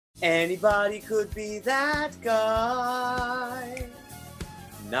Anybody could be that guy.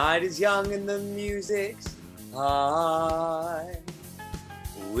 Night is young and the music's high.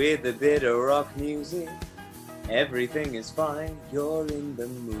 With a bit of rock music, everything is fine. You're in the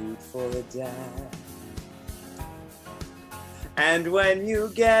mood for a dance. And when you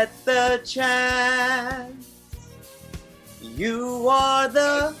get the chance, you are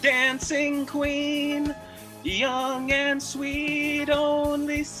the dancing queen, young and sweet,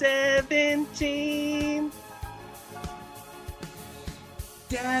 only 17.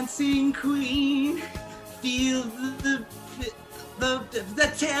 Dancing queen, feel the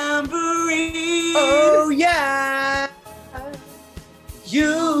tambourine. oh yeah.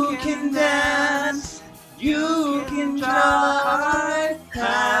 You can dance, you can drive,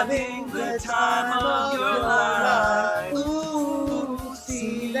 having the time of your life. Ooh,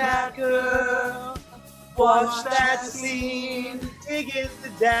 see that girl, watch that scene, dig in the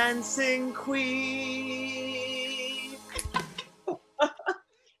dancing queen.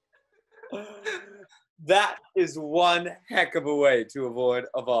 That is one heck of a way to avoid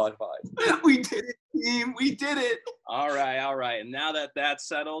a bar fight. We did it, team. We did it. All right. And now that that's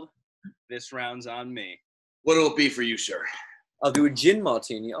settled, this round's on me. What'll it be for you, sir? I'll do a gin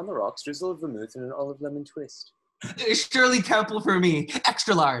martini on the rocks, drizzle of vermouth, and an olive lemon twist. Shirley Temple for me,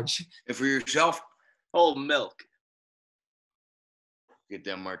 extra large. And for yourself? Whole milk. Get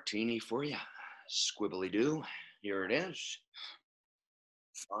that martini for you. Squibbly-doo. Here it is.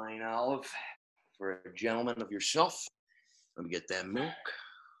 Fine olive for a gentleman of yourself. Let me get that milk.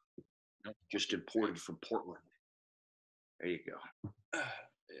 Just imported from Portland. There you go.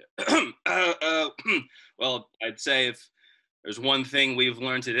 Well, I'd say if there's one thing we've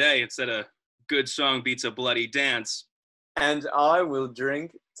learned today, it's that a good song beats a bloody dance. And I will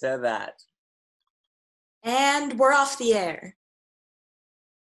drink to that. And we're off the air.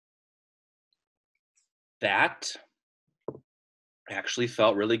 That actually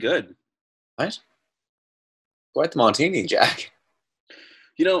felt really good. What? Quite the martini, Jack.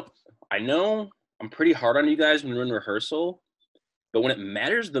 You know I'm pretty hard on you guys when we're in rehearsal, but when it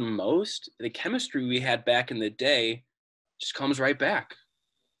matters the most, the chemistry we had back in the day just comes right back.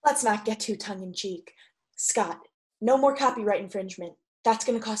 Let's not get too tongue-in-cheek. Scott, no more copyright infringement. That's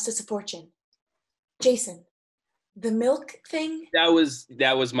going to cost us a fortune. Jason, the milk thing? That was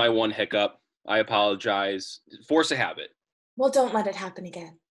my one hiccup. I apologize. Force a habit. Well, don't let it happen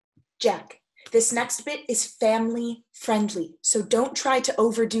again. Jack, this next bit is family-friendly, so don't try to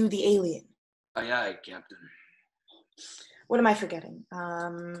overdo the alien. Aye, aye, Captain. What am I forgetting?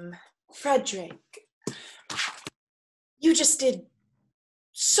 Frederick. You just did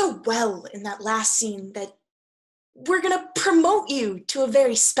so well in that last scene that we're gonna promote you to a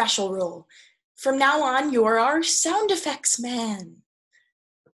very special role. From now on, you're our sound effects man.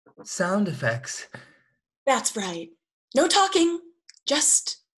 Sound effects. That's right. No talking,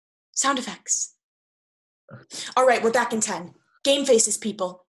 just sound effects. All right, we're back in 10. Game faces,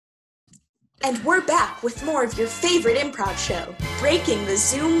 people. And we're back with more of your favorite improv show, Breaking the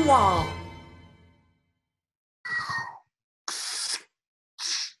Zoom Wall.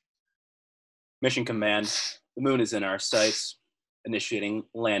 Mission command. The moon is in our sights. Initiating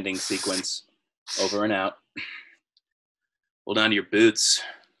landing sequence. Over and out. Hold on to your boots.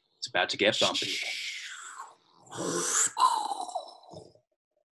 It's about to get bumpy.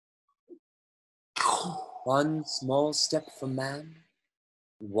 One small step for man,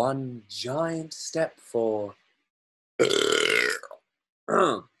 one giant step for the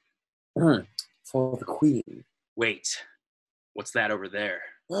queen. Wait, what's that over there?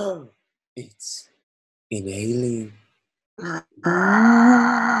 Oh, it's an alien.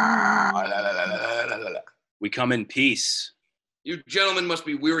 We come in peace. You gentlemen must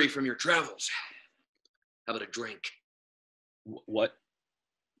be weary from your travels. How about a drink? What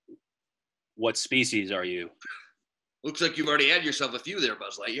species are you? Looks like you've already had yourself a few there,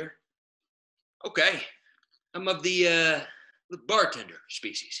 Buzz Lightyear. Okay. I'm of the bartender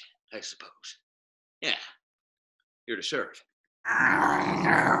species, I suppose. Yeah. Here to serve.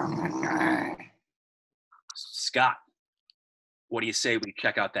 Scott, what do you say we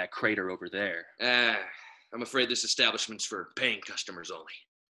check out that crater over there? I'm afraid this establishment's for paying customers only.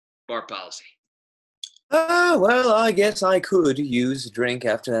 Bar policy. Well, I guess I could use a drink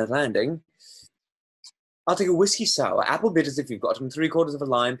after that landing. I'll take a whiskey sour, apple bitters if you've got them, 3/4 of a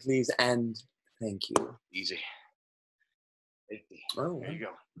lime, please, and thank you. Easy. Oh, There you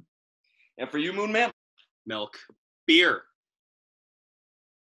go. And for you, Moon Man? Milk. Beer.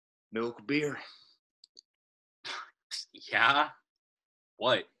 Milk beer. Yeah?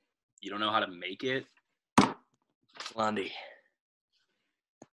 What? You don't know how to make it? Blondie.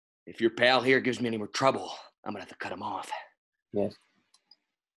 If your pal here gives me any more trouble, I'm gonna have to cut him off. Yes.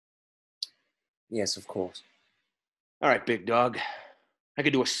 Yes, of course. All right, big dog. I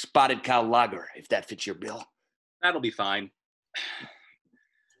could do a spotted cow lager if that fits your bill. That'll be fine.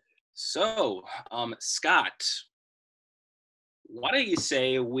 So, Scott, why don't you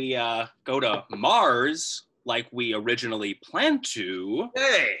say we go to Mars like we originally planned to?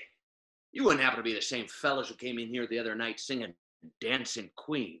 Hey, you wouldn't happen to be the same fellas who came in here the other night singing Dancing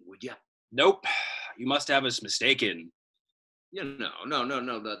Queen, would you? Nope, you must have us mistaken. You know,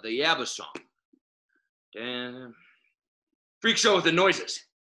 no, the ABBA song. Damn. Freak Show with the Noises.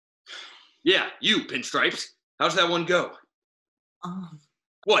 Yeah, you, Pinstripes. How's that one go?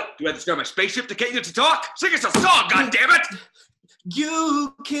 What, do I have to start my spaceship to get you to talk? Sing us a song, goddammit!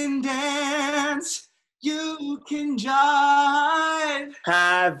 You can dance, you can jive.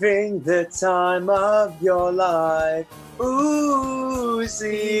 Having the time of your life. Ooh,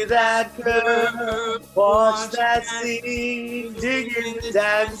 see that curve, watch that scene, digging the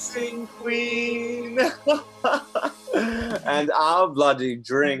dancing queen. And I'll bloody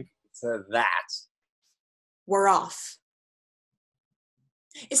drink to that. We're off.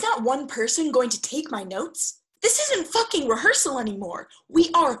 Is not one person going to take my notes? This isn't fucking rehearsal anymore. We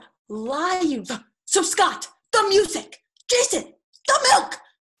are live. So Scott, the music. Jason, the milk.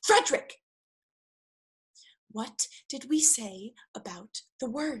 Frederick. What did we say about the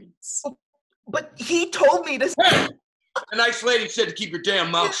words? But he told me to. Hey! The nice lady said to keep your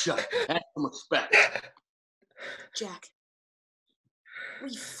damn mouth shut. Have some respect. Jack,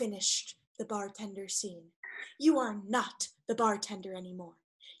 we finished the bartender scene. You are not the bartender anymore.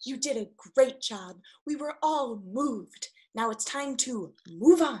 You did a great job. We were all moved. Now it's time to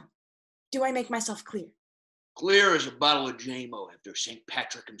move on. Do I make myself clear? Clear as a bottle of J-Mo after St.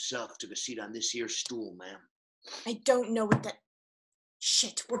 Patrick himself took a seat on this here stool, ma'am. I don't know what that...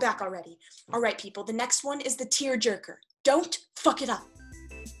 Shit, we're back already. All right, people, the next one is the tear-jerker. Don't fuck it up.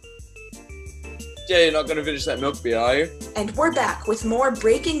 Yeah, you're not going to finish that milk beer, are you? And we're back with more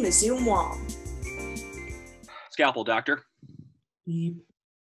Breaking the Zoom Wall. Scalpel, doctor.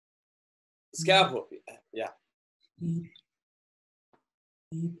 Scalpel. Yeah.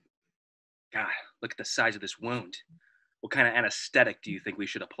 God, look at the size of this wound. What kind of anesthetic do you think we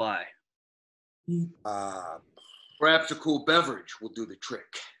should apply? Perhaps a cool beverage will do the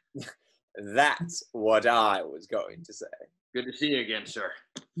trick. That's what I was going to say. Good to see you again, sir.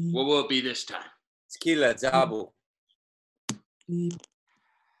 What will it be this time? Tequila double. Easy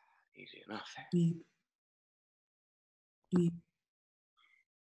enough.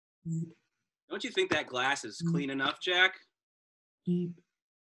 Don't you think that glass is clean enough, Jack?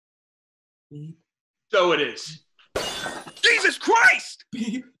 So it is. Jesus Christ!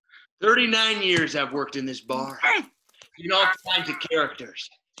 39 years I've worked in this bar. Seen all kinds of characters.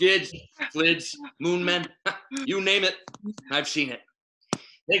 Kids, flids, moon men, you name it, I've seen it.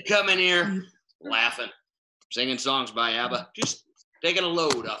 They come in here laughing, singing songs by ABBA, just taking a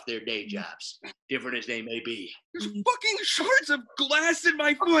load off their day jobs, different as they may be. There's fucking shards of glass in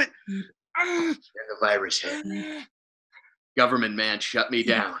my foot. And the virus hit. Government man shut me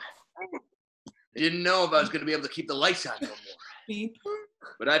down. Didn't know if I was going to be able to keep the lights on no more.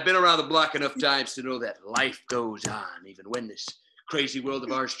 But I've been around the block enough times to know that life goes on, even when this crazy world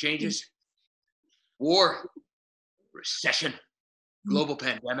of ours changes. War, recession, global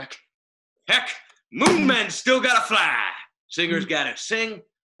pandemic. Heck, moon men still gotta fly. Singers gotta sing,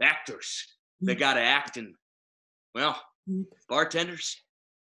 actors, they gotta act, and, well, bartenders,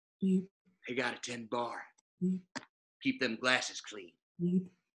 they gotta tend bar. Keep them glasses clean.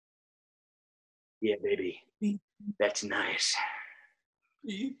 Yeah, baby, that's nice.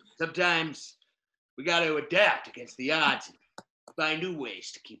 Sometimes we gotta adapt against the odds and find new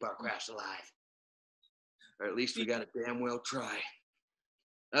ways to keep our crafts alive. Or at least we gotta damn well try.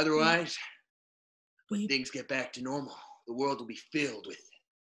 Otherwise, when things get back to normal, the world will be filled with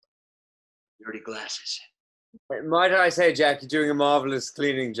dirty glasses. Might I say, Jack, you're doing a marvelous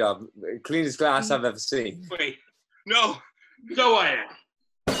cleaning job. Cleanest glass I've ever seen. Wait, no. So I am.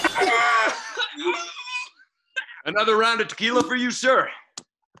 Another round of tequila for you, sir.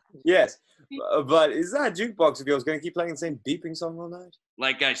 Yes, but is that jukebox of yours going to keep playing the same beeping song all night?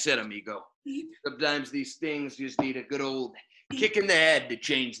 Like I said, amigo, sometimes these things just need a good old kick in the head to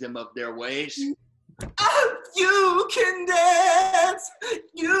change them of their ways. You can dance,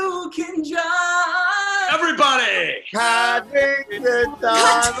 you can jive. Everybody! Having the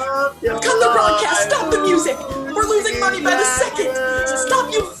time of your Cut the broadcast! life. Stop the music! We're losing money by the second!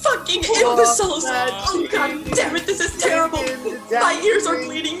 Stop, you fucking imbeciles! Oh god damn it, this is terrible! My ears are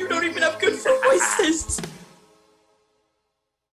bleeding, you don't even have good voices!